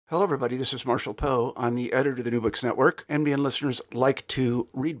Hello, everybody. This is Marshall Poe. I'm the editor of the New Books Network. NBN listeners like to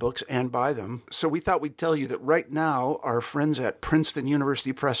read books and buy them. So we thought we'd tell you that right now, our friends at Princeton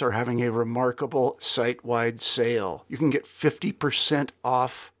University Press are having a remarkable site-wide sale. You can get 50%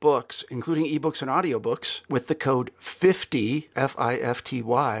 off books, including ebooks and audiobooks, with the code 50,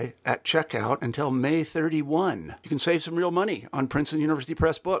 F-I-F-T-Y, at checkout until May 31. You can save some real money on Princeton University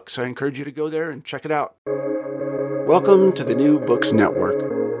Press books. I encourage you to go there and check it out. Welcome to the New Books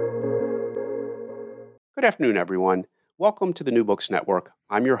Network. Good afternoon, everyone. Welcome to the New Books Network.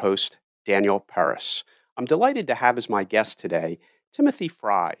 I'm your host, Daniel Paris. I'm delighted to have as my guest today Timothy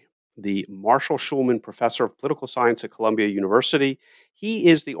Frye, the Marshall Schulman Professor of Political Science at Columbia University. He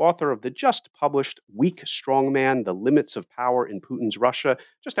is the author of the just-published Weak Strongman, The Limits of Power in Putin's Russia,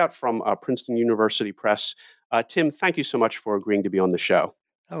 just out from Princeton University Press. Tim, thank you so much for agreeing to be on the show.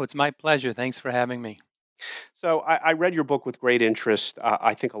 Oh, it's my pleasure. Thanks for having me. So I read your book with great interest.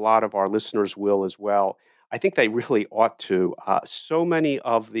 I think a lot of our listeners will as well. I think they really ought to. So many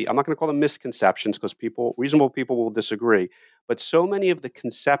of the, I'm not going to call them misconceptions because reasonable people will disagree, but so many of the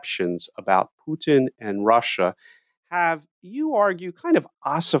conceptions about Putin and Russia have, you argue, kind of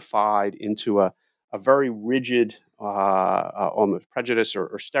ossified into a very rigid almost prejudice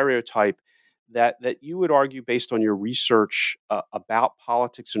or stereotype that you would argue, based on your research about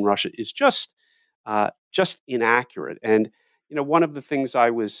politics in Russia, is just inaccurate. And one of the things I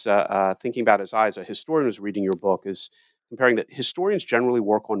was thinking about as a historian, was reading your book is comparing that historians generally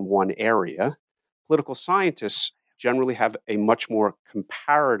work on one area. Political scientists generally have a much more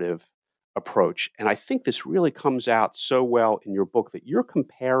comparative approach. And I think this really comes out so well in your book that you're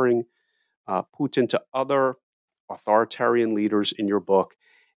comparing Putin to other authoritarian leaders in your book.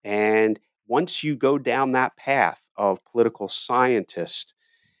 And once you go down that path of political scientist,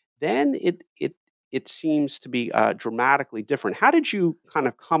 then it seems to be dramatically different. How did you kind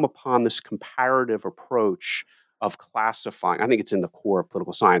of come upon this comparative approach of classifying? I think it's in the core of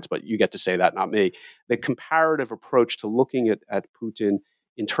political science, but you get to say that, not me. The comparative approach to looking at Putin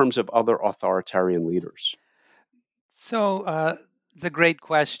in terms of other authoritarian leaders. So it's a great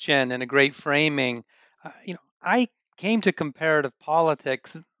question and a great framing. I came to comparative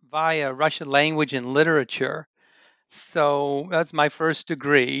politics via Russian language and literature. So that's my first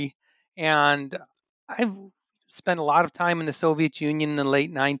degree. And I've spent a lot of time in the Soviet Union in the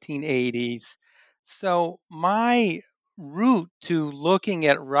late 1980s. So my route to looking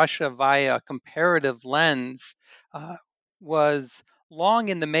at Russia via a comparative lens was long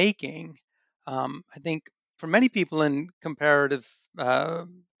in the making. I think for many people in comparative uh,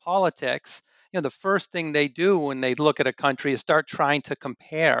 politics, the first thing they do when they look at a country is start trying to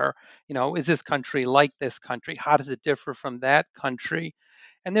compare. Is this country like this country? How does it differ from that country?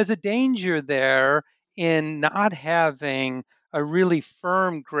 And there's a danger there in not having a really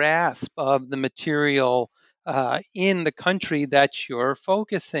firm grasp of the material in the country that you're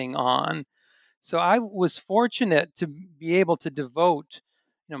focusing on. So I was fortunate to be able to devote,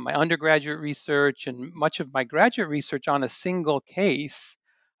 my undergraduate research and much of my graduate research on a single case.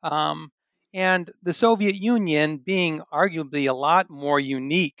 Um, and the Soviet Union being arguably a lot more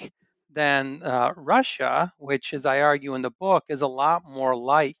unique than Russia, which, as I argue in the book, is a lot more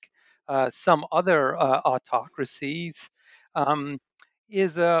like some other autocracies. Um,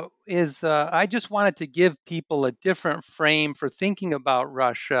 I just wanted to give people a different frame for thinking about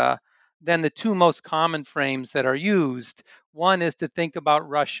Russia than the two most common frames that are used. One is to think about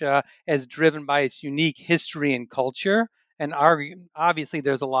Russia as driven by its unique history and culture. And obviously,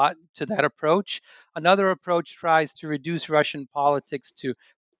 there's a lot to that approach. Another approach tries to reduce Russian politics to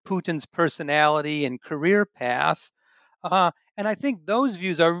Putin's personality and career path. And I think those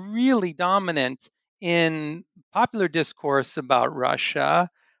views are really dominant in popular discourse about Russia.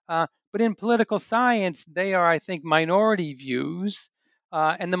 But in political science, they are, I think, minority views.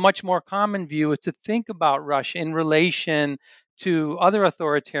 And the much more common view is to think about Russia in relation to other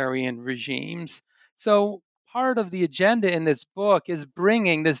authoritarian regimes. So part of the agenda in this book is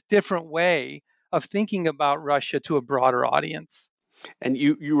bringing this different way of thinking about Russia to a broader audience. And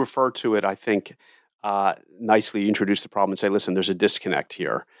you refer to it, I think, nicely. You introduce the problem and say, listen, there's a disconnect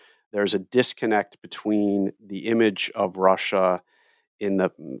here. There's a disconnect between the image of Russia in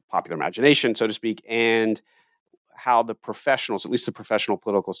the popular imagination, so to speak, and how the professionals, at least the professional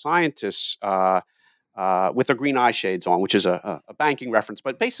political scientists, with their green eye shades on, which is a banking reference,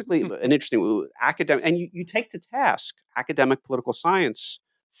 but basically an interesting academic, and you take to task academic political science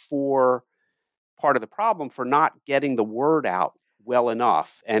for part of the problem for not getting the word out well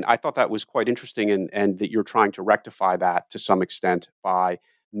enough. And I thought that was quite interesting, and that you're trying to rectify that to some extent by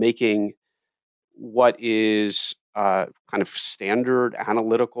making what is kind of standard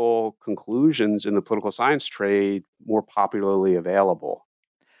analytical conclusions in the political science trade more popularly available.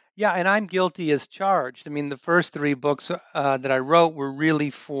 Yeah, and I'm guilty as charged. I mean, the first three books that I wrote were really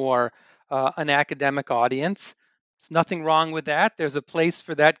for an academic audience. There's nothing wrong with that. There's a place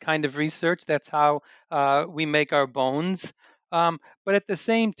for that kind of research. That's how we make our bones. But at the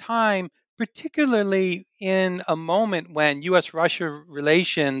same time, particularly in a moment when US Russia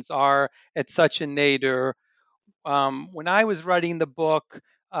relations are at such a nadir, when I was writing the book,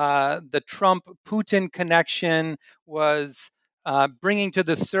 the Trump Putin connection was bringing to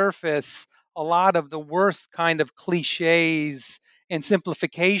the surface a lot of the worst kind of cliches and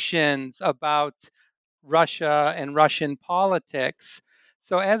simplifications about Russia and Russian politics.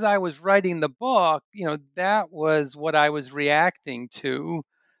 So as I was writing the book, that was what I was reacting to.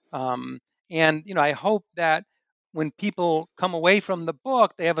 Um, and, I hope that when people come away from the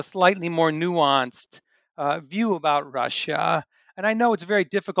book, they have a slightly more nuanced view about Russia. And I know it's very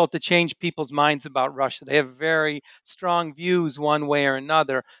difficult to change people's minds about Russia. They have very strong views one way or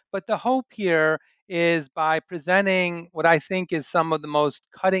another. But the hope here is by presenting what I think is some of the most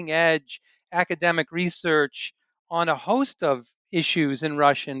cutting edge academic research on a host of issues in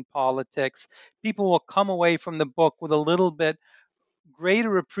Russian politics, people will come away from the book with a little bit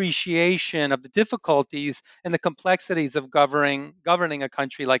greater appreciation of the difficulties and the complexities of governing a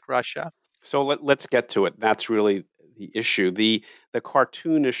country like Russia. So let's get to it. That's really the issue. The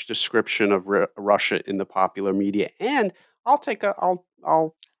cartoonish description of Russia in the popular media, and I'll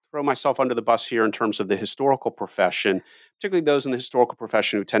throw myself under the bus here in terms of the historical profession, particularly those in the historical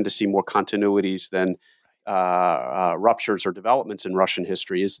profession who tend to see more continuities than ruptures or developments in Russian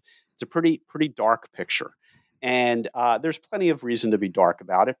history. It's a pretty dark picture. And there's plenty of reason to be dark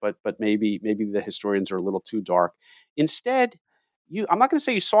about it, but maybe the historians are a little too dark. Instead, I'm not going to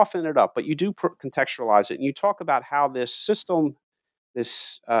say you soften it up, but you do contextualize it, and you talk about how this system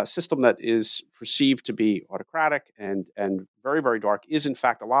that is perceived to be autocratic and very very dark is in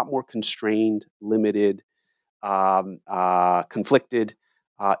fact a lot more constrained, limited, conflicted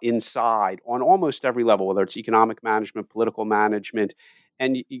inside on almost every level, whether it's economic management, political management.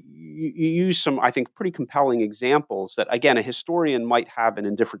 And you use some, I think, pretty compelling examples that, again, a historian might have an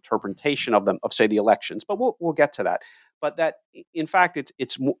indifferent interpretation of them, of say the elections, but we'll get to that. But that, in fact,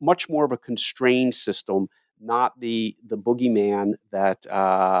 it's much more of a constrained system, not the boogeyman that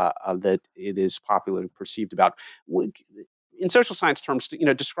it is popularly perceived about. In social science terms,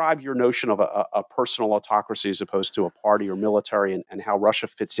 describe your notion of a personal autocracy as opposed to a party or military, and how Russia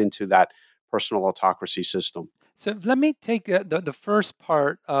fits into that personal autocracy system. So let me take the first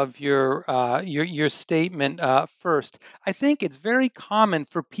part of your statement first. I think it's very common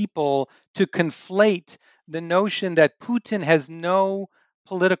for people to conflate the notion that Putin has no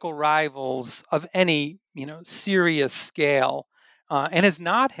political rivals of any serious scale, and has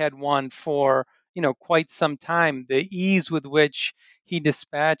not had one for quite some time. The ease with which he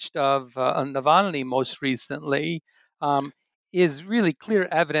dispatched of Navalny most recently. Is really clear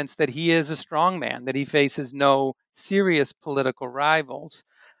evidence that he is a strong man, that he faces no serious political rivals.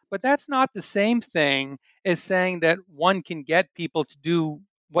 But that's not the same thing as saying that one can get people to do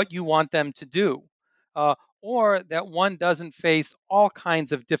what you want them to do, or that one doesn't face all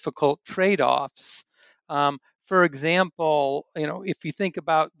kinds of difficult trade offs. For example, if you think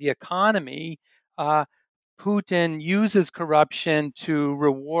about the economy, uh, Putin uses corruption to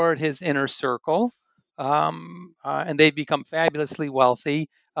reward his inner circle, and they become fabulously wealthy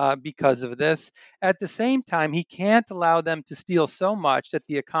because of this. At the same time, he can't allow them to steal so much that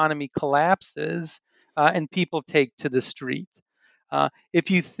the economy collapses and people take to the street. If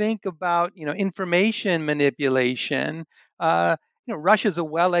you think about information manipulation, Russia's a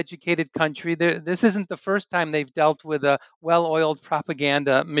well-educated country. This isn't the first time they've dealt with a well-oiled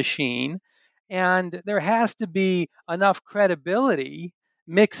propaganda machine, and there has to be enough credibility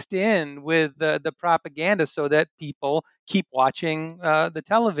mixed in with the propaganda so that people keep watching the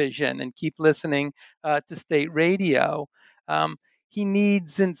television and keep listening to state radio. Um, he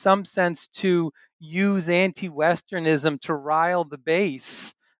needs, in some sense, to use anti-Westernism to rile the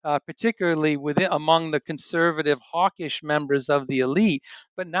base, particularly among the conservative, hawkish members of the elite,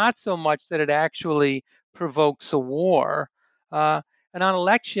 but not so much that it actually provokes a war. Uh, and on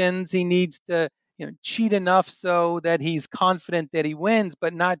elections, he needs to cheat enough so that he's confident that he wins,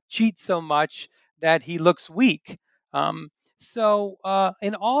 but not cheat so much that he looks weak. Um, so,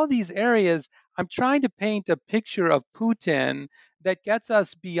 in all these areas, I'm trying to paint a picture of Putin that gets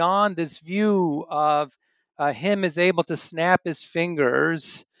us beyond this view of him as able to snap his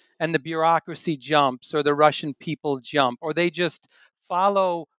fingers and the bureaucracy jumps or the Russian people jump or they just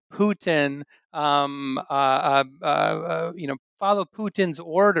follow Putin, follow Putin's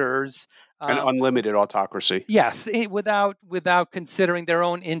orders. An unlimited autocracy. Yes, without considering their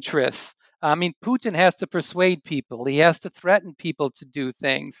own interests. I mean, Putin has to persuade people. He has to threaten people to do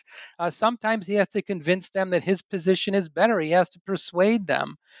things. Sometimes he has to convince them that his position is better. He has to persuade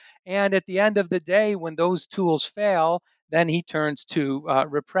them. And at the end of the day, when those tools fail, then he turns to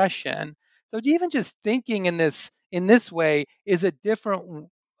repression. So even just thinking in this way is a different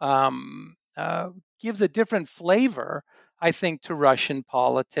um, uh, gives a different flavor, I think, to Russian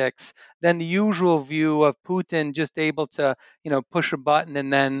politics than the usual view of Putin just able to, push a button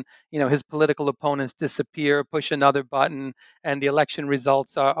and then, his political opponents disappear, push another button, and the election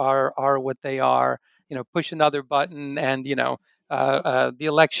results are what they are. Push another button, and the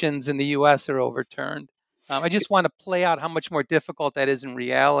elections in the U.S. are overturned. I just want to play out how much more difficult that is in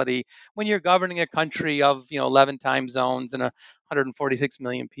reality when you're governing a country of 11 time zones and 146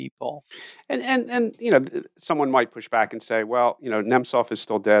 million people. And someone might push back and say, well, Nemtsov is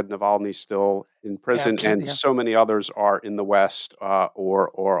still dead, Navalny's still in prison, and Yeah. so many others are in the West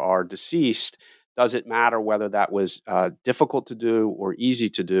or are deceased. Does it matter whether that was difficult to do or easy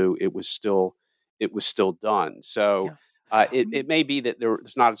to do? It was still done. So it may be that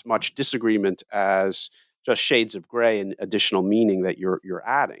there's not as much disagreement as just shades of gray and additional meaning that you're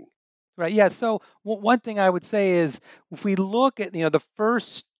adding. Right. Yeah. So one thing I would say is, if we look at the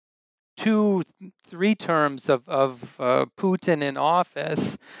first 3 terms of Putin in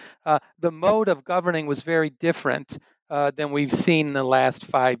office, the mode of governing was very different than we've seen in the last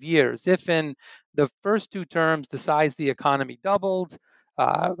 5 years. If in the first 2 terms the size of the economy doubled,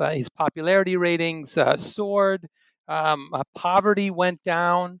 his popularity ratings soared, poverty went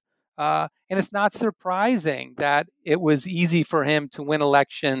down. And it's not surprising that it was easy for him to win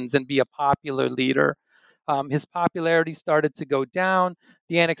elections and be a popular leader. His popularity started to go down.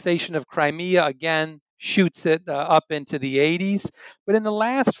 The annexation of Crimea again shoots it up into the 80s. But in the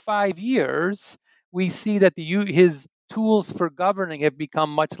last 5 years, we see that his tools for governing have become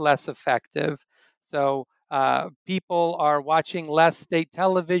much less effective. So people are watching less state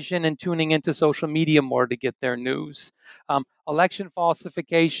television and tuning into social media more to get their news. Election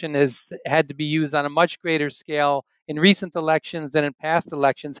falsification has had to be used on a much greater scale in recent elections than in past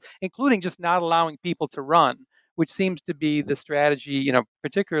elections, including just not allowing people to run, which seems to be the strategy,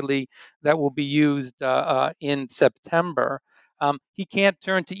 particularly that will be used in September. He can't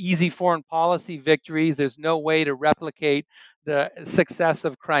turn to easy foreign policy victories. There's no way to replicate the success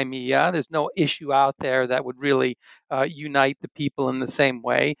of Crimea. There's no issue out there that would really unite the people in the same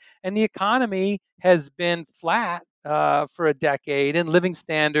way. And the economy has been flat for a decade, and living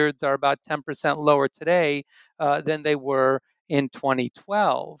standards are about 10% lower today than they were in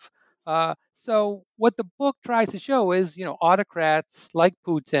 2012. So what the book tries to show is, autocrats like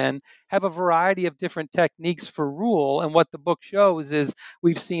Putin have a variety of different techniques for rule, and what the book shows is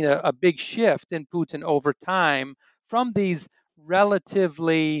we've seen a big shift in Putin over time from these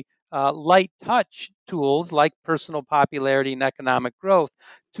relatively light touch tools like personal popularity and economic growth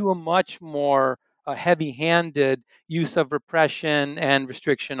to a much more heavy handed use of repression and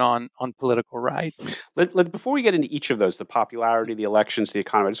restriction on political rights. Before we get into each of those, the popularity, the elections, the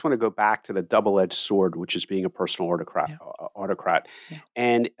economy, I just want to go back to the double-edged sword, which is being a personal autocrat. Yeah.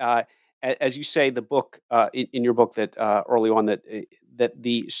 And as you say, the book in your book that early on that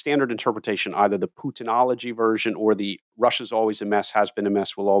the standard interpretation, either the Putinology version or the Russia's always a mess, has been a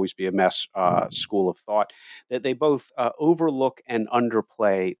mess, will always be a mess school of thought, that they both overlook and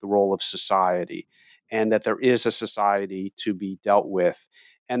underplay the role of society, and that there is a society to be dealt with,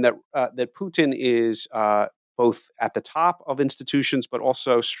 and that Putin is both at the top of institutions, but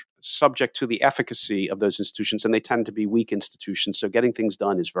also subject to the efficacy of those institutions, and they tend to be weak institutions. So getting things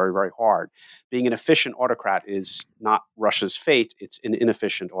done is very, very hard. Being an efficient autocrat is not Russia's fate; it's an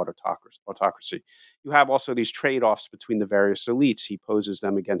inefficient autocracy. You have also these trade-offs between the various elites. He poses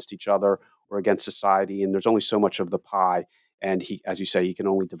them against each other or against society, and there's only so much of the pie. And he, as you say, he can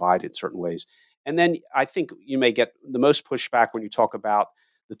only divide it in certain ways. And then I think you may get the most pushback when you talk about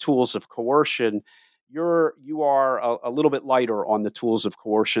the tools of coercion. You are a little bit lighter on the tools of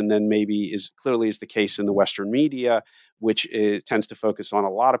coercion than maybe is the case in the Western media, which tends to focus on a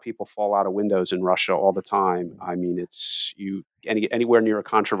lot of people fall out of windows in Russia all the time. I mean, it's anywhere near a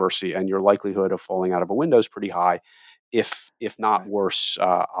controversy, and your likelihood of falling out of a window is pretty high, if not worse,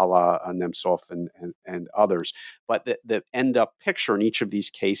 a la Nemtsov and others. But the end up picture in each of these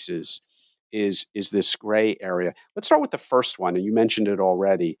cases is this gray area. Let's start with the first one, and you mentioned it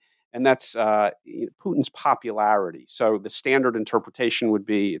already. And that's Putin's popularity. So the standard interpretation would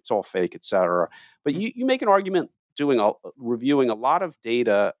be it's all fake, et cetera. But you make an argument reviewing a lot of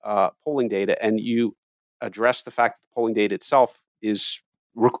data, polling data, and you address the fact that the polling data itself is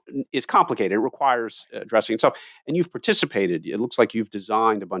complicated. It requires addressing itself. And you've participated. It looks like you've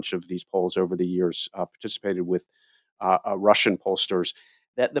designed a bunch of these polls over the years, participated with Russian pollsters.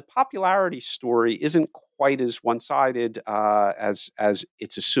 That the popularity story isn't quite as one-sided as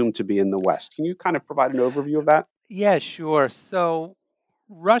it's assumed to be in the West. Can you kind of provide an overview of that? Yeah, sure. So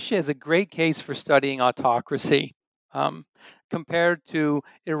Russia is a great case for studying autocracy. Um, Compared to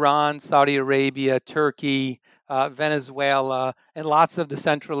Iran, Saudi Arabia, Turkey, Venezuela, and lots of the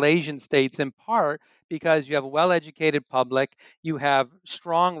Central Asian states, in part because you have a well educated public, you have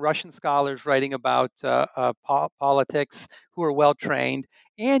strong Russian scholars writing about politics who are well trained,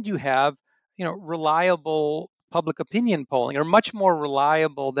 and you have reliable public opinion polling, or much more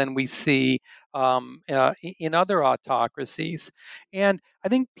reliable than we see in other autocracies. And I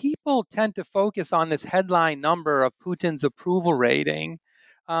think people tend to focus on this headline number of Putin's approval rating,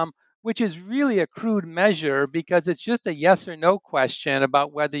 um, which is really a crude measure because it's just a yes or no question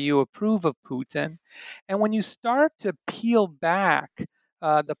about whether you approve of Putin. And when you start to peel back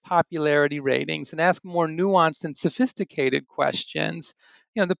the popularity ratings and ask more nuanced and sophisticated questions,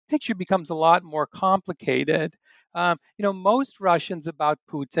 the picture becomes a lot more complicated. Most Russians about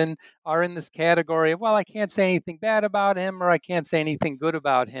Putin are in this category of, well, I can't say anything bad about him or I can't say anything good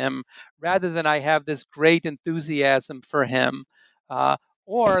about him, rather than I have this great enthusiasm for him,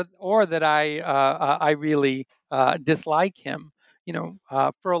 or that I really dislike him.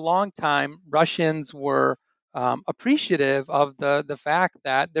 For a long time, Russians were appreciative of the fact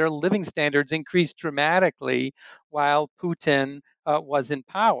that their living standards increased dramatically while Putin was in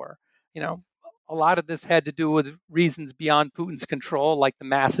power. You know, a lot of this had to do with reasons beyond Putin's control, like the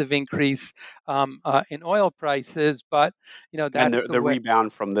massive increase in oil prices. But And that's the the way.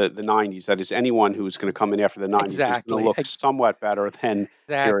 rebound from the 90s, that is, anyone who's going to come in after the 90s is going to Exactly. look somewhat better than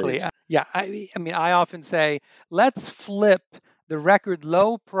Exactly. periods. Yeah. I mean, I often say, let's flip the record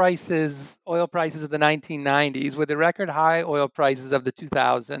low prices, oil prices of the 1990s, with the record high oil prices of the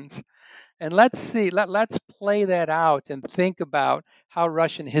 2000s. And let's see, let's play that out and think about how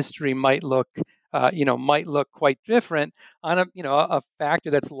Russian history might look quite different on a factor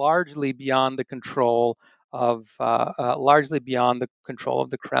that's largely beyond the control of the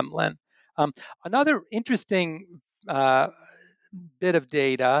Kremlin. Um, Another interesting uh, bit of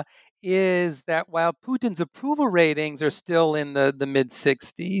data is that while Putin's approval ratings are still in the mid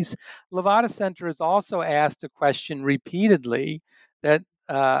 60s, Levada Center has also asked a question repeatedly that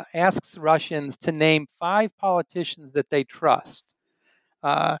asks Russians to name 5 politicians that they trust.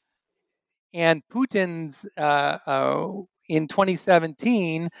 Uh, and Putin's in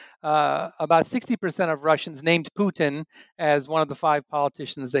 2017, about 60% of Russians named Putin as one of the 5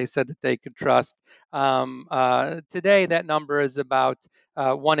 politicians they said that they could trust. Today, that number is about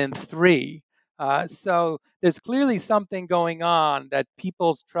 1 in 3. So there's clearly something going on that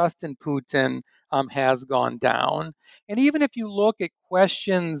people's trust in Putin has gone down. And even if you look at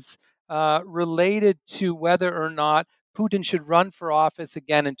questions related to whether or not Putin should run for office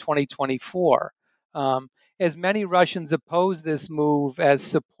again in 2024. Um, as many Russians oppose this move as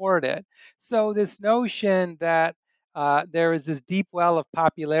support it. So, this notion that there is this deep well of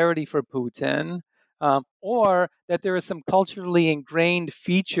popularity for Putin, or that there is some culturally ingrained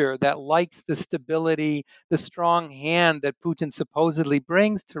feature that likes the stability, the strong hand that Putin supposedly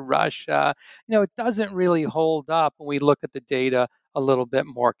brings to Russia, it doesn't really hold up when we look at the data a little bit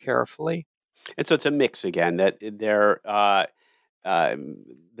more carefully. And so it's a mix again, that there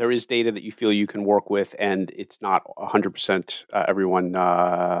is data that you feel you can work with, and it's not 100% everyone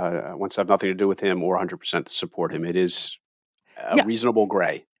wants to have nothing to do with him or 100% support him. It is a Yeah, reasonable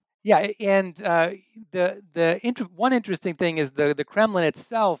gray. Yeah, and one interesting thing is the Kremlin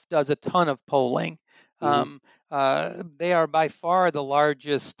itself does a ton of polling. Hmm. They are by far the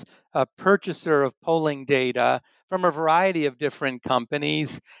largest purchaser of polling data from a variety of different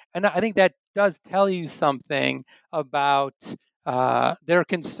companies, and I think that does tell you something about their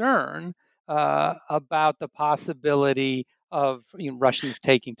concern about the possibility of Russians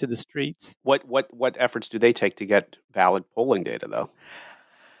taking to the streets. What efforts do they take to get valid polling data, though?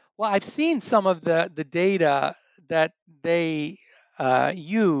 Well, I've seen some of the data that they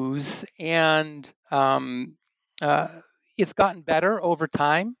use, and uh, it's gotten better over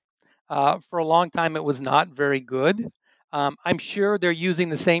time. For a long time, it was not very good. I'm sure they're using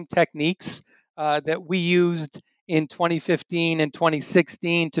the same techniques that we used in 2015 and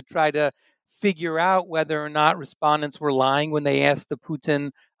 2016 to try to figure out whether or not respondents were lying when they asked the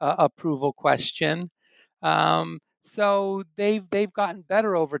Putin approval question. So they've gotten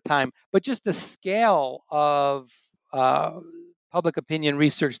better over time, but just the scale of public opinion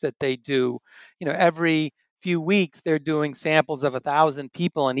research that they do. Every few weeks they're doing samples of 1,000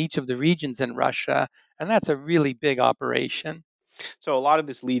 people in each of the regions in Russia, and that's a really big operation. So a lot of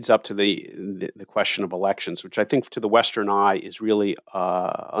this leads up to the question of elections, which I think to the Western eye is really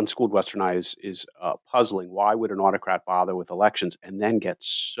unschooled Western eye is puzzling. Why would an autocrat bother with elections and then get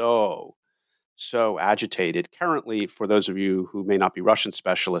so agitated? Currently, for those of you who may not be Russian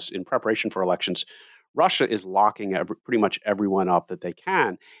specialists, in preparation for elections, Russia is locking pretty much everyone up that they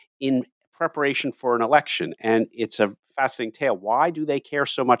can in preparation for an election, and it's a fascinating tale. Why do they care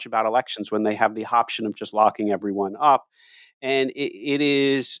so much about elections when they have the option of just locking everyone up? And it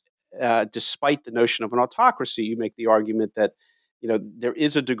is, despite the notion of an autocracy, you make the argument that there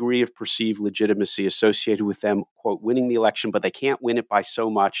is a degree of perceived legitimacy associated with them, quote, winning the election, but they can't win it by so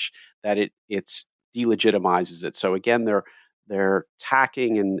much that it's delegitimizes it. So again, they're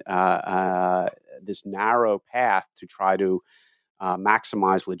tacking and this narrow path to try to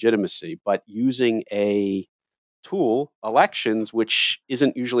maximize legitimacy, but using a tool, elections, which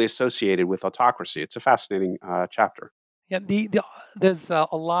isn't usually associated with autocracy. It's a fascinating chapter. Yeah, there's a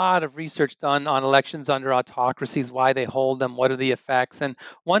lot of research done on elections under autocracies, why they hold them, what are the effects. And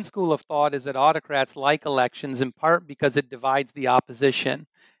one school of thought is that autocrats like elections in part because it divides the opposition.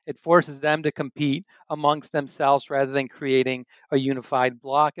 It forces them to compete amongst themselves rather than creating a unified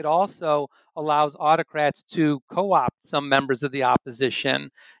bloc. It also allows autocrats to co-opt some members of the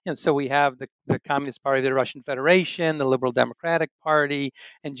opposition. So we have the Communist Party of the Russian Federation, the Liberal Democratic Party,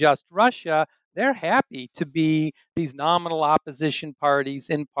 and Just Russia. They're happy to be these nominal opposition parties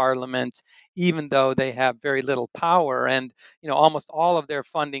in parliament, even though they have very little power. And almost all of their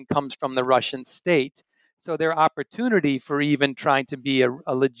funding comes from the Russian state. So their opportunity for even trying to be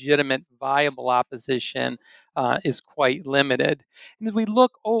a legitimate, viable opposition is quite limited. And as we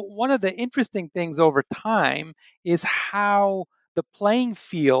look, one of the interesting things over time is how the playing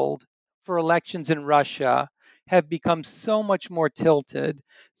field for elections in Russia have become so much more tilted,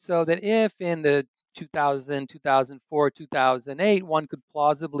 so that if in the 2000, 2004, 2008, one could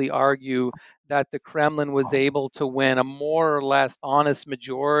plausibly argue that the Kremlin was able to win a more or less honest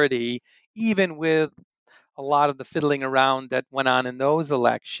majority, even with a lot of the fiddling around that went on in those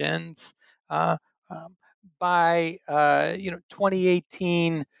elections. Uh, um, by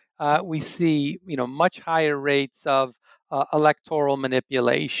 2018, we see much higher rates of electoral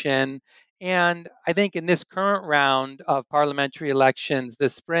manipulation. And I think in this current round of parliamentary elections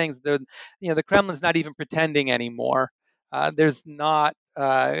this spring, the Kremlin's not even pretending anymore. There's not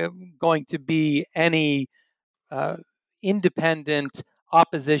going to be any uh, independent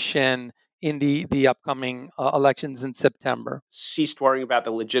opposition in the upcoming elections in September. Ceased worrying about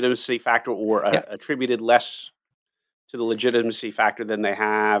the legitimacy factor, or Yeah. attributed less to the legitimacy factor than they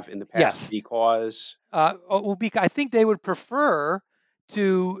have in the past, Yes. because I think they would prefer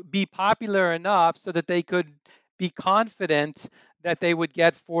to be popular enough so that they could be confident that they would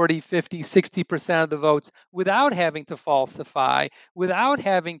get 40, 50, 60% of the votes without having to falsify, without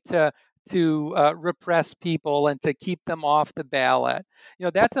having to repress people and to keep them off the ballot.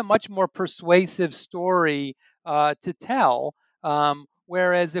 That's a much more persuasive story to tell.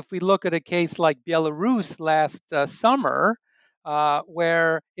 Whereas if we look at a case like Belarus last summer,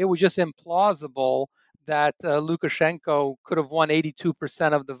 where it was just implausible that Lukashenko could have won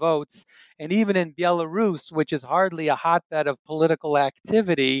 82% of the votes. And even in Belarus, which is hardly a hotbed of political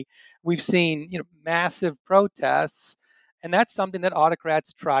activity, we've seen massive protests. And that's something that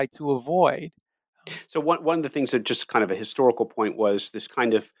autocrats try to avoid. So one of the things that, just kind of a historical point, was this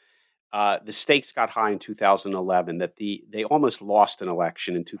kind of the stakes got high in 2011, that they almost lost an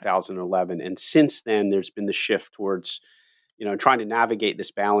election in 2011, and since then there's been the shift towards trying to navigate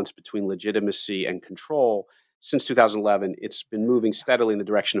this balance between legitimacy and control. Since 2011, it's been moving steadily in the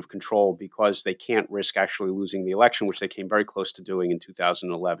direction of control because they can't risk actually losing the election, which they came very close to doing in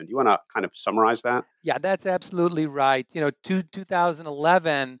 2011. Do you want to kind of summarize that? Yeah, that's absolutely right.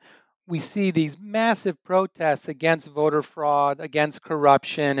 2011, we see these massive protests against voter fraud, against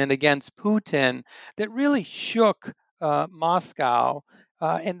corruption, and against Putin that really shook Moscow.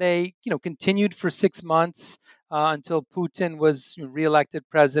 And they, continued for 6 months until Putin was reelected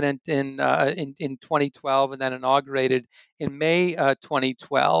president in 2012 and then inaugurated in May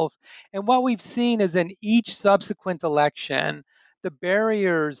 2012. And what we've seen is in each subsequent election, the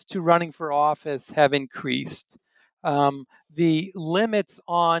barriers to running for office have increased. The limits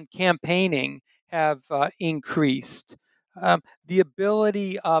on campaigning have increased. The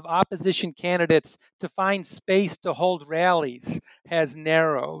ability of opposition candidates to find space to hold rallies has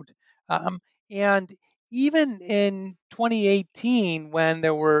narrowed. And even in 2018, when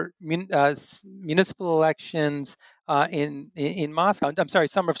there were municipal elections in Moscow. I'm sorry,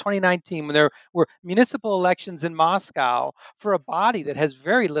 summer of 2019, when there were municipal elections in Moscow for a body that has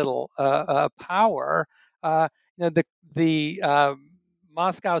very little power. The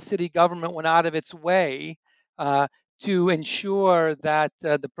Moscow city government went out of its way uh, to ensure that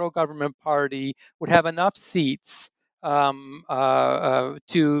the pro-government party would have enough seats to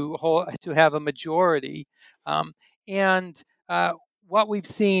have a majority. Um, and what we've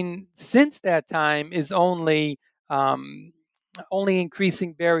seen since that time is um, only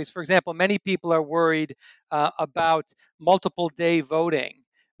increasing barriers. For example, many people are worried about multiple day voting,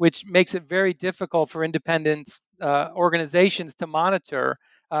 which makes it very difficult for independent organizations to monitor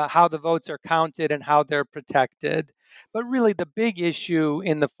how the votes are counted and how they're protected. But really, the big issue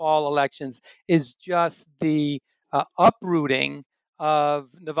in the fall elections is just the uprooting of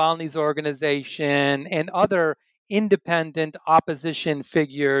Navalny's organization and other independent opposition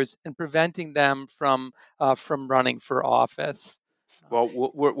figures and preventing them from running for office. Well,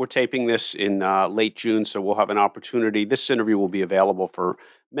 we're taping this in late June, so we'll have an opportunity. This interview will be available for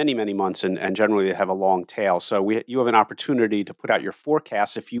many, many months, and generally they have a long tail. So you have an opportunity to put out your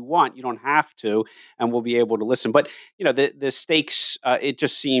forecast if you want. You don't have to, and we'll be able to listen. But the stakes. It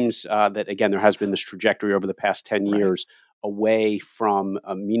just seems that again there has been this trajectory over the past 10 Right. years away from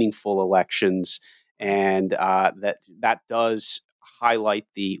meaningful elections, and that does highlight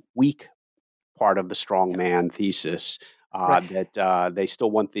the weak part of the strongman thesis. Right. That they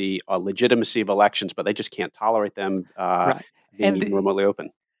still want the legitimacy of elections, but they just can't tolerate them Right. being And even remotely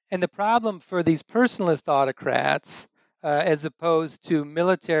open. And the problem for these personalist autocrats, as opposed to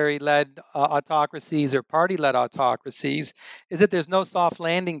military led autocracies or party led autocracies, is that there's no soft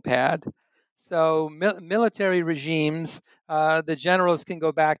landing pad. So, military regimes, the generals can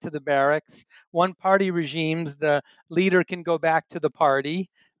go back to the barracks. One party regimes, the leader can go back to the party.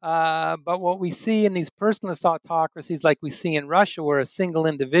 But what we see in these personalist autocracies, like we see in Russia, where a single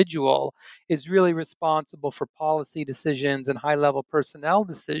individual is really responsible for policy decisions and high level personnel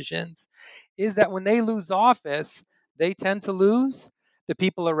decisions, is that when they lose office, they tend to lose. The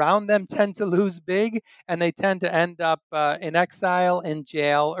people around them tend to lose big, and they tend to end up in exile, in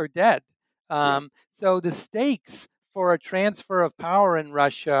jail, or dead. Yeah. So the stakes for a transfer of power in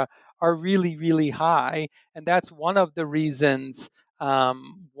Russia are really, really high. And that's one of the reasons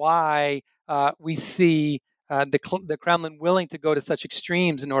why we see the Kremlin willing to go to such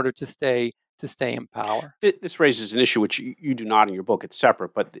extremes in order to stay in power. This raises an issue which you do not in your book. It's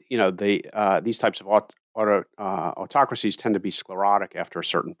separate, but these types of autocracies tend to be sclerotic after a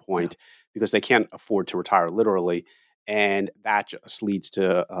certain point because they can't afford to retire literally, and that just leads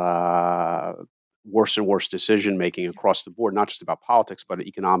to worse and worse decision making across the board, not just about politics but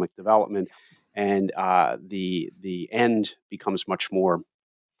economic development, and the end becomes much more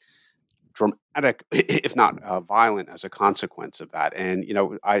dramatic, if not violent, as a consequence of that. And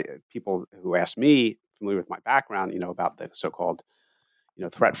people who ask me, familiar with my background, about the so-called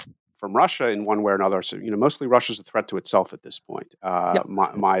threat from Russia in one way or another. So mostly Russia's a threat to itself at this point,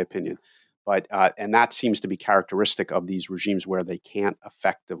 my opinion. But and that seems to be characteristic of these regimes where they can't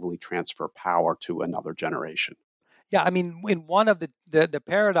effectively transfer power to another generation. Yeah, I mean, in one of the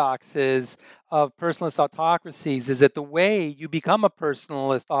paradoxes of personalist autocracies is that the way you become a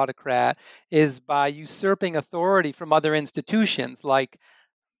personalist autocrat is by usurping authority from other institutions like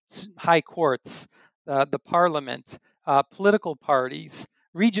high courts, the parliament, political parties,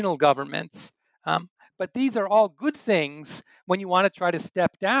 regional governments. Um, but these are all good things when you want to try to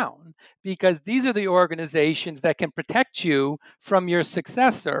step down, because these are the organizations that can protect you from your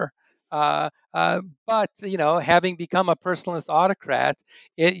successor. But having become a personalist autocrat,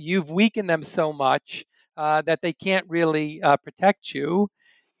 you've weakened them so much that they can't really protect you.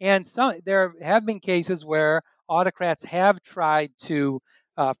 And so there have been cases where autocrats have tried to,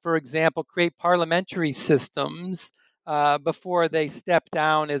 for example, create parliamentary systems before they step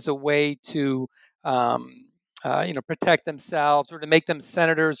down as a way to, protect themselves or to make them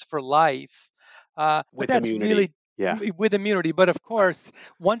senators for life. But With that's immunity. really Yeah. with immunity. But of course,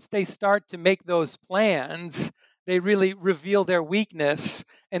 once they start to make those plans, they really reveal their weakness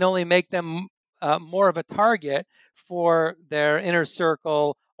and only make them more of a target for their inner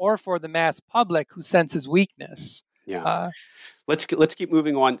circle or for the mass public who senses weakness. Yeah. Uh, Let's keep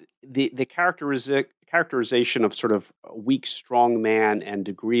moving on. The characterization of sort of a weak, strong man and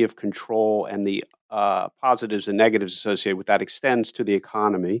degree of control, and the positives and negatives associated with that extends to the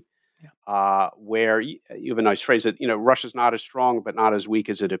economy, where you have a nice phrase that Russia's not as strong but not as weak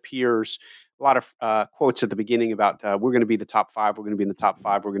as it appears. A lot of quotes at the beginning about we're going to be the top five, we're going to be in the top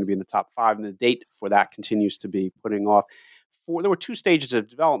five, we're going to be in the top five, and the date for that continues to be putting off. There were two stages of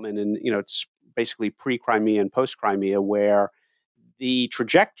development, and it's basically pre-Crimea and post-Crimea, where the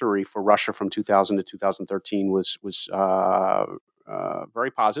trajectory for Russia from 2000 to 2013 was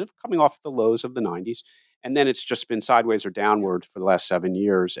very positive, coming off the lows of the 90s, and then it's just been sideways or downward for the last 7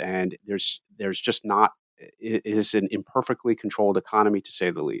 years. And there's just not, it is an imperfectly controlled economy, to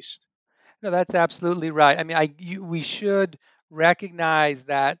say the least. No, that's absolutely right. I mean, we should recognize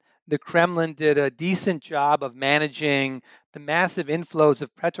that the Kremlin did a decent job of managing the massive inflows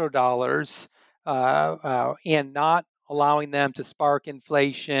of petrodollars and not allowing them to spark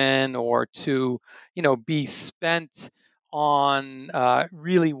inflation or to, be spent on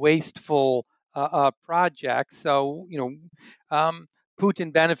really wasteful projects. So, um,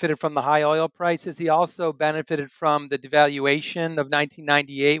 Putin benefited from the high oil prices. He also benefited from the devaluation of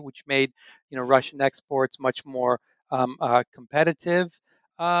 1998, which made Russian exports much more competitive.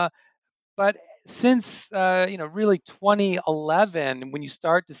 Uh, but since really 2011, when you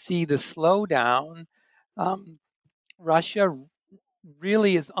start to see the slowdown, um, Russia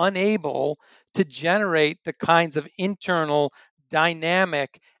really is unable to generate the kinds of internal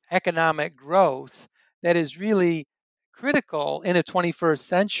dynamic economic growth that is really critical in a 21st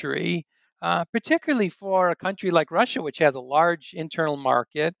century, particularly for a country like Russia, which has a large internal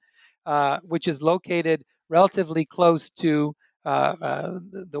market, which is located relatively close to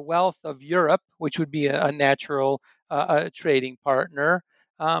the wealth of Europe, which would be a natural trading partner.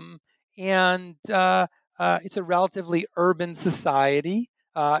 Um, and it's a relatively urban society.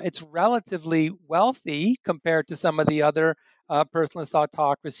 It's relatively wealthy compared to some of the other personalist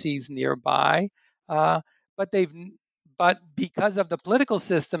autocracies nearby. Uh, but they've, but because of the political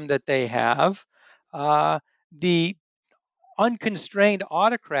system that they have, the unconstrained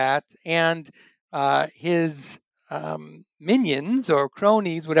autocrat and his minions or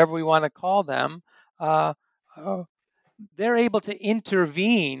cronies, whatever we want to call them, uh, uh, they're able to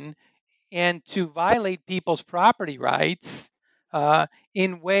intervene and to violate people's property rights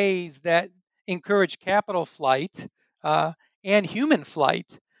in ways that encourage capital flight uh, and human flight.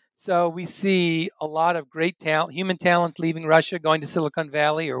 So we see a lot of great talent, human talent leaving Russia, going to Silicon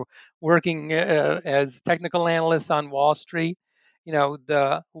Valley or working as technical analysts on Wall Street.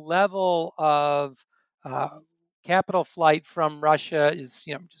 The level of uh, capital flight from Russia is,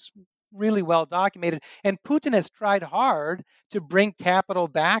 just really well documented. And Putin has tried hard to bring capital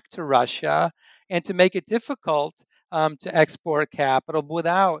back to Russia and to make it difficult to export capital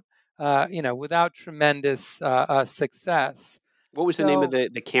without tremendous success. What was the name of So,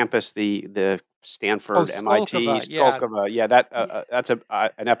 the campus, the oh, Stanford, MIT, Skolkova, yeah, Skolkovo? Yeah, that's an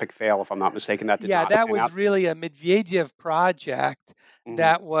epic fail, if I'm not mistaken. That did yeah, not that pan out. was really a Medvedev project Hmm.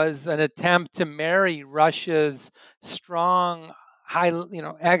 that was an attempt to marry Russia's strong, high,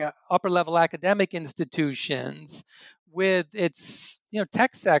 upper level academic institutions with its,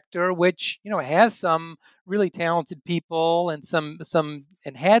 tech sector, which, has some really talented people and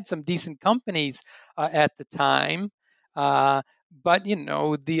and had some decent companies at the time. But,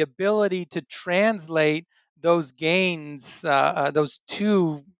 the ability to translate those gains, those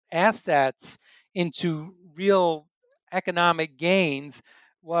two assets into real economic gains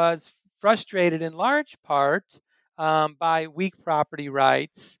was frustrated in large part by weak property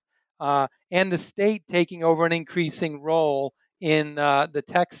rights and the state taking over an increasing role in the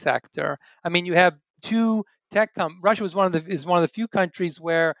tech sector. I mean, you have two Russia is one of the few countries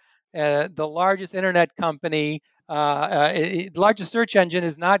where the largest internet company, the largest search engine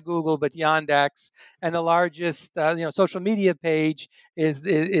is not Google but Yandex, and the largest social media page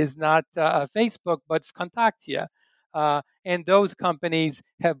is not Facebook but Kontaktia. And those companies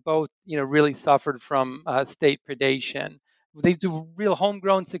have both really suffered from state predation. These are real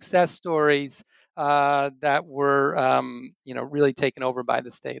homegrown success stories that were really taken over by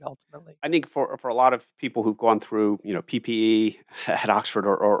the state ultimately. I think for a lot of people who've gone through, PPE at Oxford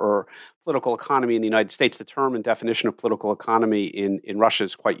or political economy in the United States, the term and definition of political economy in Russia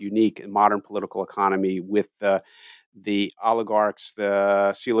is quite unique. In modern political economy, with the oligarchs,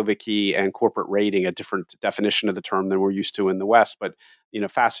 the Siloviki, and corporate raiding, a different definition of the term than we're used to in the West. But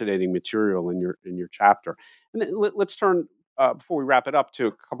fascinating material in your chapter. And then let's turn, before we wrap it up, to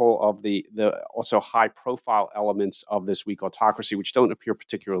a couple of the also high profile elements of this weak autocracy, which don't appear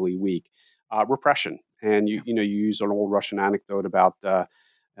particularly weak. Repression, and you use an old Russian anecdote about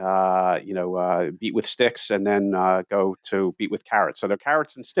beat with sticks and then go to beat with carrots. So they're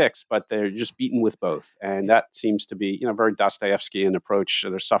carrots and sticks, but they're just beaten with both. And that seems to be, very Dostoevskian approach. So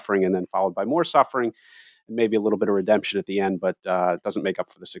they're suffering and then followed by more suffering and maybe a little bit of redemption at the end, but it doesn't make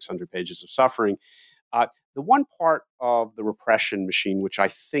up for the 600 pages of suffering. The one part of the repression machine, which I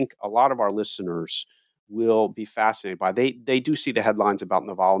think a lot of our listeners will be fascinated by. They do see the headlines about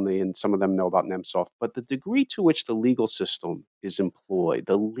Navalny, and some of them know about Nemtsov, but the degree to which the legal system is employed,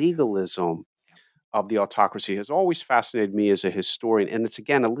 the legalism of the autocracy has always fascinated me as a historian. And it's,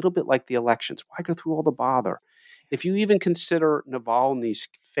 again, a little bit like the elections. Why go through all the bother? If you even consider Navalny's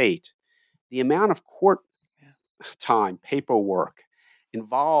fate, the amount of court time, paperwork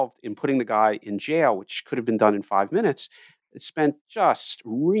involved in putting the guy in jail, which could have been done in 5 minutes, it spent just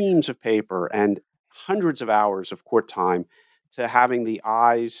reams of paper and hundreds of hours of court time to having the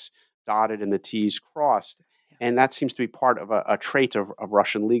I's dotted and the T's crossed. And that seems to be part of a trait of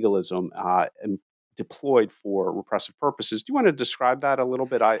Russian legalism and deployed for repressive purposes. Do you want to describe that a little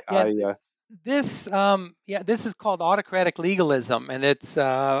bit? This is called autocratic legalism, and it's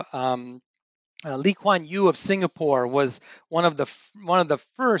Lee Kuan Yew of Singapore was one of the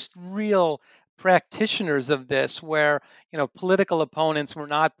first real practitioners of this, where political opponents were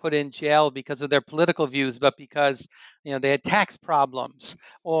not put in jail because of their political views, but because they had tax problems,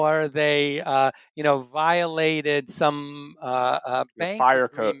 or they violated some bank fire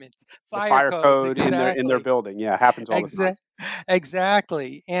agreements, the fire codes, code in their building. Yeah, it happens all the time.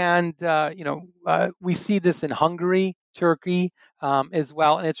 Exactly, and we see this in Hungary, Turkey, as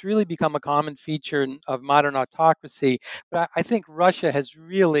well, and it's really become a common feature of modern autocracy. But I think Russia has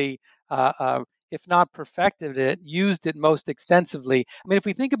really, if not perfected it, used it most extensively. I mean, if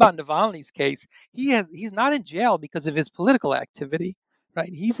we think about Navalny's case, he's not in jail because of his political activity, right?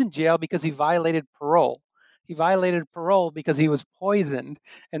 He's in jail because he violated parole. He violated parole because he was poisoned,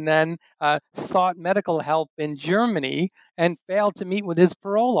 and then sought medical help in Germany and failed to meet with his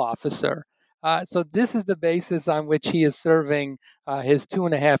parole officer. So this is the basis on which he is serving his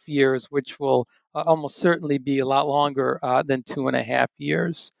 2.5 years, which will almost certainly be a lot longer than 2.5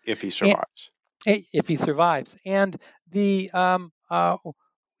 years if he survives. If he survives. And the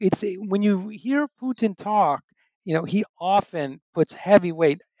it's when you hear Putin talk, he often puts heavy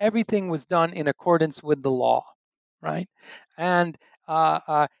weight. Everything was done in accordance with the law, right? And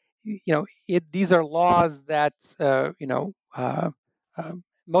these are laws that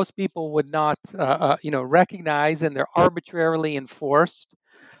most people would not recognize, and they're arbitrarily enforced.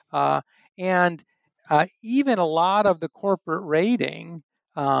 And even a lot of the corporate raiding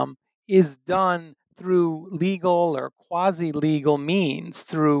is done through legal or quasi-legal means,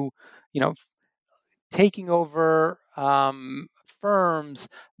 through taking over firms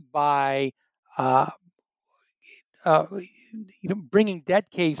by uh, bringing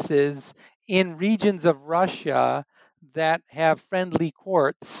debt cases in regions of Russia that have friendly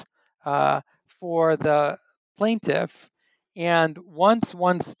courts for the plaintiff. And once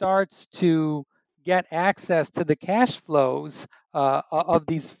one starts to get access to the cash flows of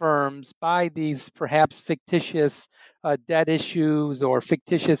these firms by these perhaps fictitious debt issues or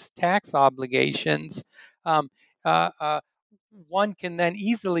fictitious tax obligations, um, one can then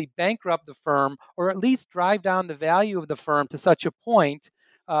easily bankrupt the firm, or at least drive down the value of the firm to such a point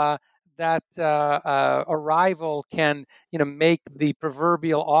that a rival can, make the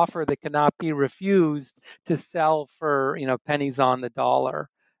proverbial offer that cannot be refused to sell for, pennies on the dollar.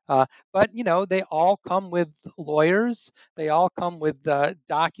 But they all come with lawyers. They all come with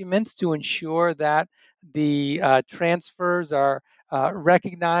documents to ensure that the transfers are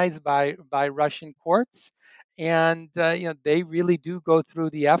recognized by Russian courts, and they really do go through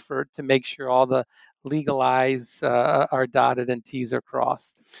the effort to make sure all the legal I's are dotted and T's are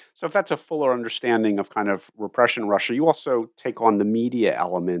crossed. So if that's a fuller understanding of kind of repression in Russia, you also take on the media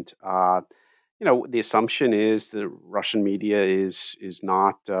element. The assumption is the Russian media is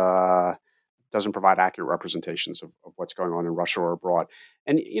not doesn't provide accurate representations of what's going on in Russia or abroad.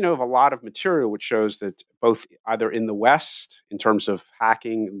 And have a lot of material which shows that both either in the West, in terms of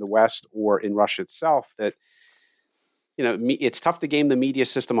hacking in the West, or in Russia itself, that it's tough to game the media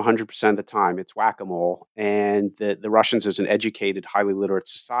system 100% of the time. It's whack-a-mole. And the Russians, as an educated, highly literate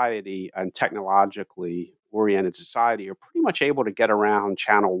society and technologically oriented society, are pretty much able to get around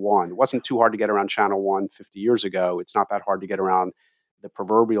Channel 1. It wasn't too hard to get around Channel 1 50 years ago. It's not that hard to get around the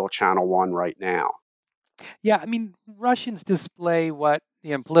proverbial Channel 1 right now. Yeah, I mean, Russians display what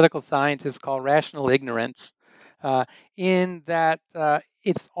political scientists call rational ignorance, in that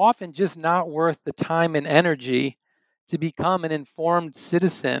it's often just not worth the time and energy to become an informed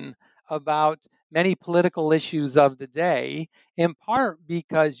citizen about many political issues of the day, in part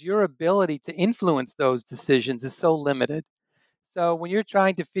because your ability to influence those decisions is so limited. So when you're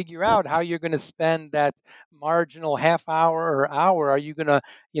trying to figure out how you're going to spend that marginal half hour or hour, are you going to,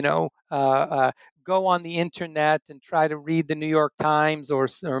 go on the internet and try to read the New York Times or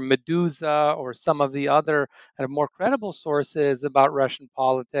Medusa or some of the other kind of more credible sources about Russian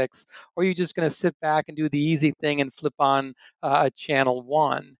politics, or you're just going to sit back and do the easy thing and flip on channel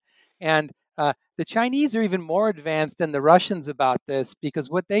one. And the Chinese are even more advanced than the Russians about this because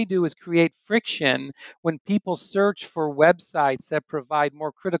what they do is create friction when people search for websites that provide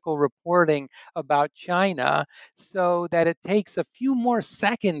more critical reporting about China so that it takes a few more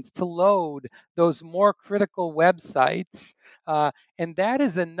seconds to load those more critical websites. And that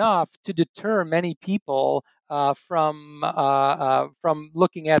is enough to deter many people from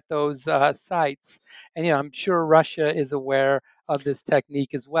looking at those sites. And I'm sure Russia is aware of this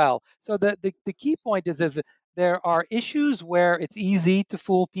technique as well. So the key point is there are issues where it's easy to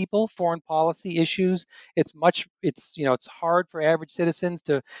fool people, foreign policy issues. It's hard for average citizens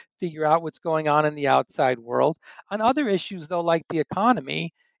to figure out what's going on in the outside world. On other issues, though, like the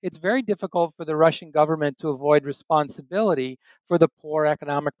economy, it's very difficult for the Russian government to avoid responsibility for the poor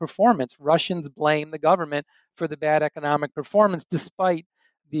economic performance. Russians blame the government for the bad economic performance, despite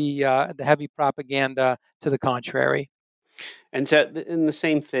the heavy propaganda to the contrary. And the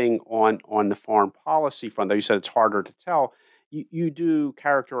same thing on the foreign policy front, though you said it's harder to tell. You do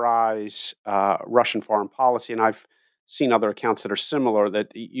characterize Russian foreign policy, and I've seen other accounts that are similar.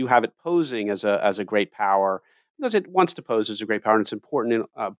 That you have it posing as a great power because it wants to pose as a great power, and it's important.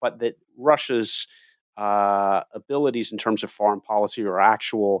 But that Russia's abilities in terms of foreign policy or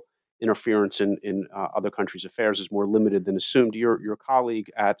actual interference in other countries' affairs is more limited than assumed. Your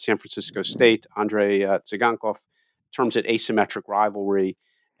colleague at San Francisco State, Andrei Tsigankov, terms it asymmetric rivalry,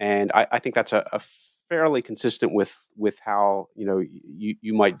 and I think that's a fairly consistent with how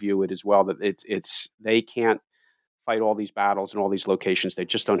you might view it as well. That it's they can't fight all these battles in all these locations; they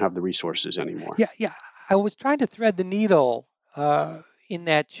just don't have the resources anymore. Yeah. I was trying to thread the needle in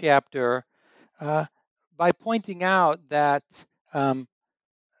that chapter by pointing out that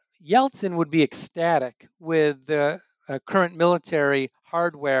Yeltsin would be ecstatic with the current military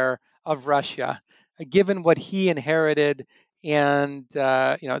hardware of Russia, given what he inherited and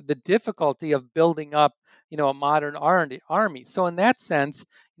the difficulty of building up a modern army. So in that sense,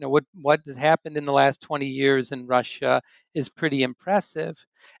 what has happened in the last 20 years in Russia is pretty impressive.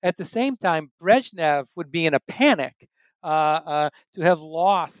 At the same time, Brezhnev would be in a panic to have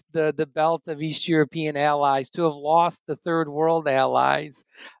lost the belt of East European allies, to have lost the Third World allies,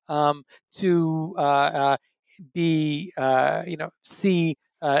 to be see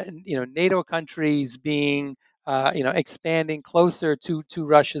NATO countries being expanding closer to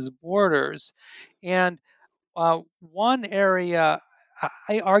Russia's borders. And one area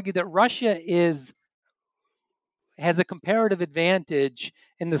I argue that Russia has a comparative advantage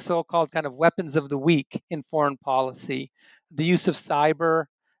in the so-called kind of weapons of the weak in foreign policy, the use of cyber,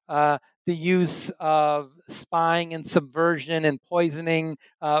 the use of spying and subversion and poisoning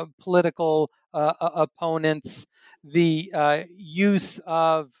political opponents, the use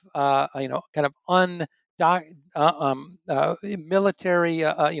of kind of military,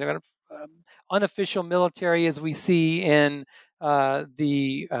 kind of unofficial military, as we see in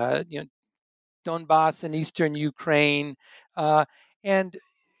the Donbass and eastern Ukraine, and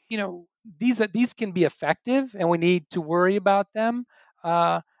these can be effective, and we need to worry about them.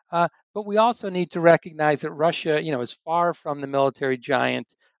 But we also need to recognize that Russia, is far from the military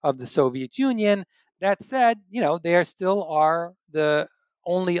giant of the Soviet Union. That said, there still are the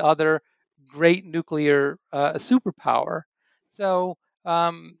only other great nuclear superpower. So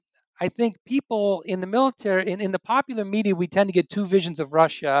I think people in the military, in the popular media, we tend to get two visions of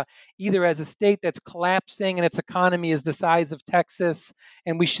Russia, either as a state that's collapsing and its economy is the size of Texas,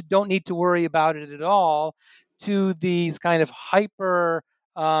 and we don't need to worry about it at all, to these kind of hyper,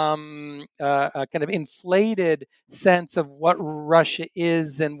 kind of inflated sense of what Russia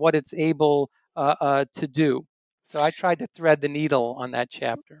is and what it's able to do. So I tried to thread the needle on that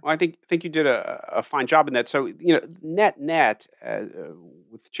chapter. Well, I think you did a fine job in that. So net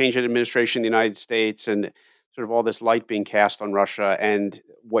with the change in administration in the United States and sort of all this light being cast on Russia and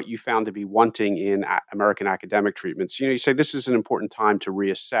what you found to be wanting in American academic treatments, you say this is an important time to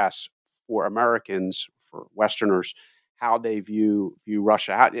reassess for Americans, for Westerners, how they view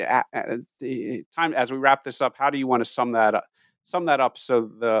Russia. Time as we wrap this up, how do you want to sum that up so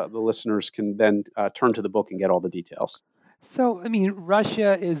the listeners can then turn to the book and get all the details? So, I mean,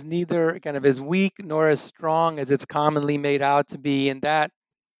 Russia is neither kind of as weak nor as strong as it's commonly made out to be, and that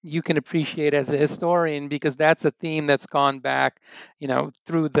you can appreciate as a historian because that's a theme that's gone back,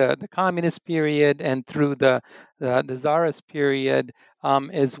 through the communist period and through the czarist period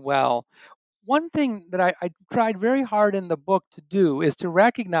as well. one thing that I tried very hard in the book to do is to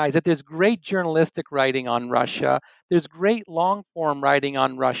recognize that there's great journalistic writing on Russia. There's great long form writing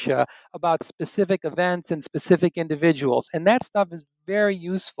on Russia about specific events and specific individuals. And that stuff is very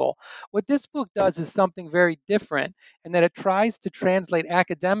useful. What this book does is something very different in that it tries to translate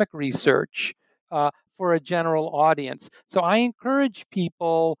academic research for a general audience. So I encourage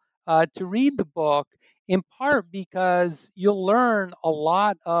people to read the book in part because you'll learn a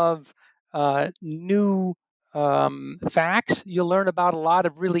lot of new facts. You'll learn about a lot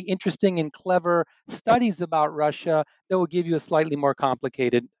of really interesting and clever studies about Russia that will give you a slightly more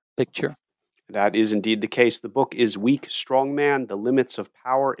complicated picture. That is indeed the case. The book is Weak Strongman: The Limits of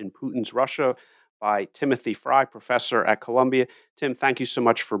Power in Putin's Russia by Timothy Fry, professor at Columbia. Tim, thank you so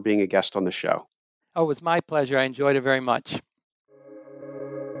much for being a guest on the show. Oh, it was my pleasure. I enjoyed it very much.